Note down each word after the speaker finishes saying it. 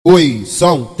Oi,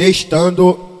 som,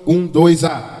 testando, 1, 2,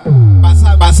 A.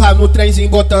 Passa no trenzinho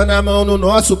botando a mão no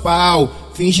nosso pau.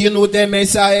 Fingindo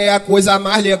demência é a coisa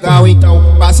mais legal.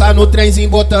 Então, passa no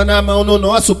trenzinho botando a mão no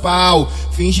nosso pau.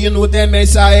 Fingindo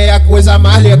demência é a coisa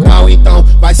mais legal. Então,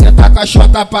 vai sentar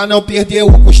caixota pra não perder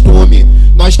o costume.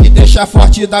 Nós que deixa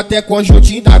forte dá até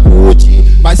conjuntinho da Gucci.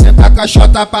 Vai sentar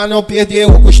caixota pra não perder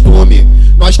o costume.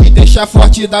 Nós que deixa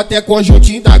forte dá até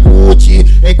conjuntinho da Gucci.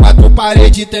 Em 4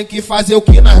 paredes tem que fazer o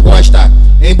que nós gosta.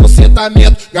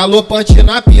 Embucetamento galopante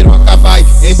na piroca, vai.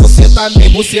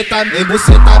 Embucetamento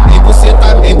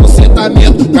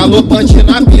galopante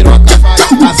na piroca, vai.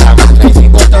 Passa no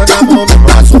trenzinho botando a mão no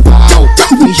nosso pau.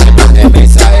 Fingindo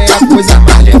demência é a coisa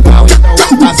mais legal. Então,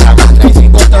 passa no trenzinho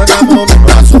botando a mão no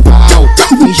nosso pau.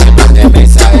 Fingindo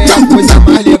demência é a coisa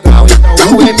mais legal.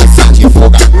 Então, o MC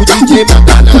divulga, o DJ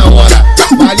manda na hora.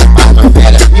 Vale pra mais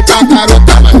velha e pra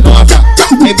garota mais nova.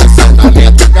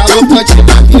 Embucetamento galopante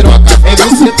na piroca.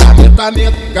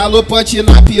 Embucetamento galopante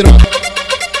na piroca.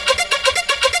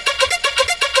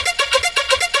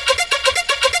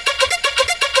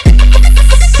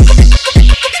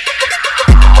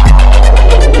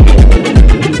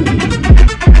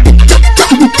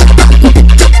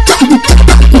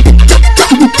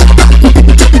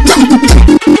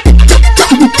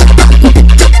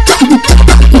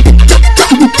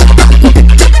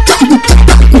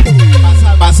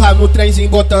 No trenzinho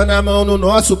botando a mão no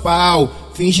nosso pau.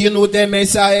 Fingindo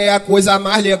demência é a coisa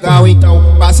mais legal.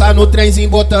 Então, passa no trenzinho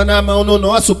botando a mão no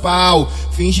nosso pau.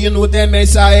 Fingindo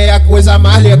demência é a coisa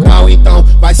mais legal. Então,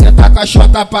 vai sentar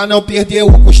caixota pra não perder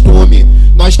o costume.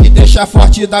 Nós que deixa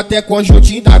forte dá até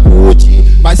conjuntinho da Gucci.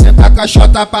 Vai sentar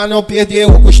caixota pra não perder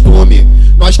o costume.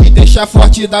 Nós que deixa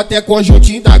forte dá até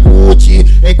conjuntinho da Gucci.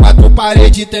 Em 4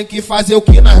 paredes tem que fazer o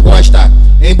que nós gosta.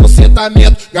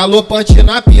 Embucetamento galopante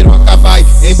na piroca, vai.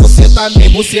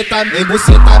 Embucetamento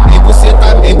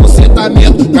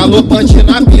galopante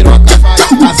na piroca, vai.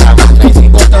 Passa no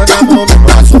trenzinho botando a mão no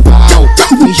nosso pau.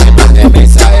 Fingindo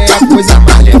demência é a coisa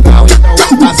mais legal. Então,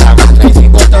 passa no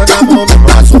trenzinho botando a mão no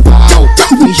nosso pau.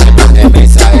 Fingindo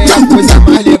demência é a coisa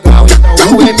mais legal.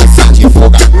 Então, o MC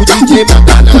divulga, o DJ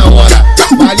manda na hora.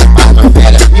 Vale pra mais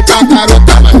velha e pra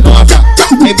garota mais nova.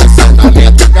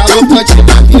 Embucetamento galopante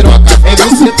na piroca.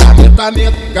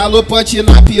 Embucetamento galopante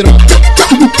na piroca.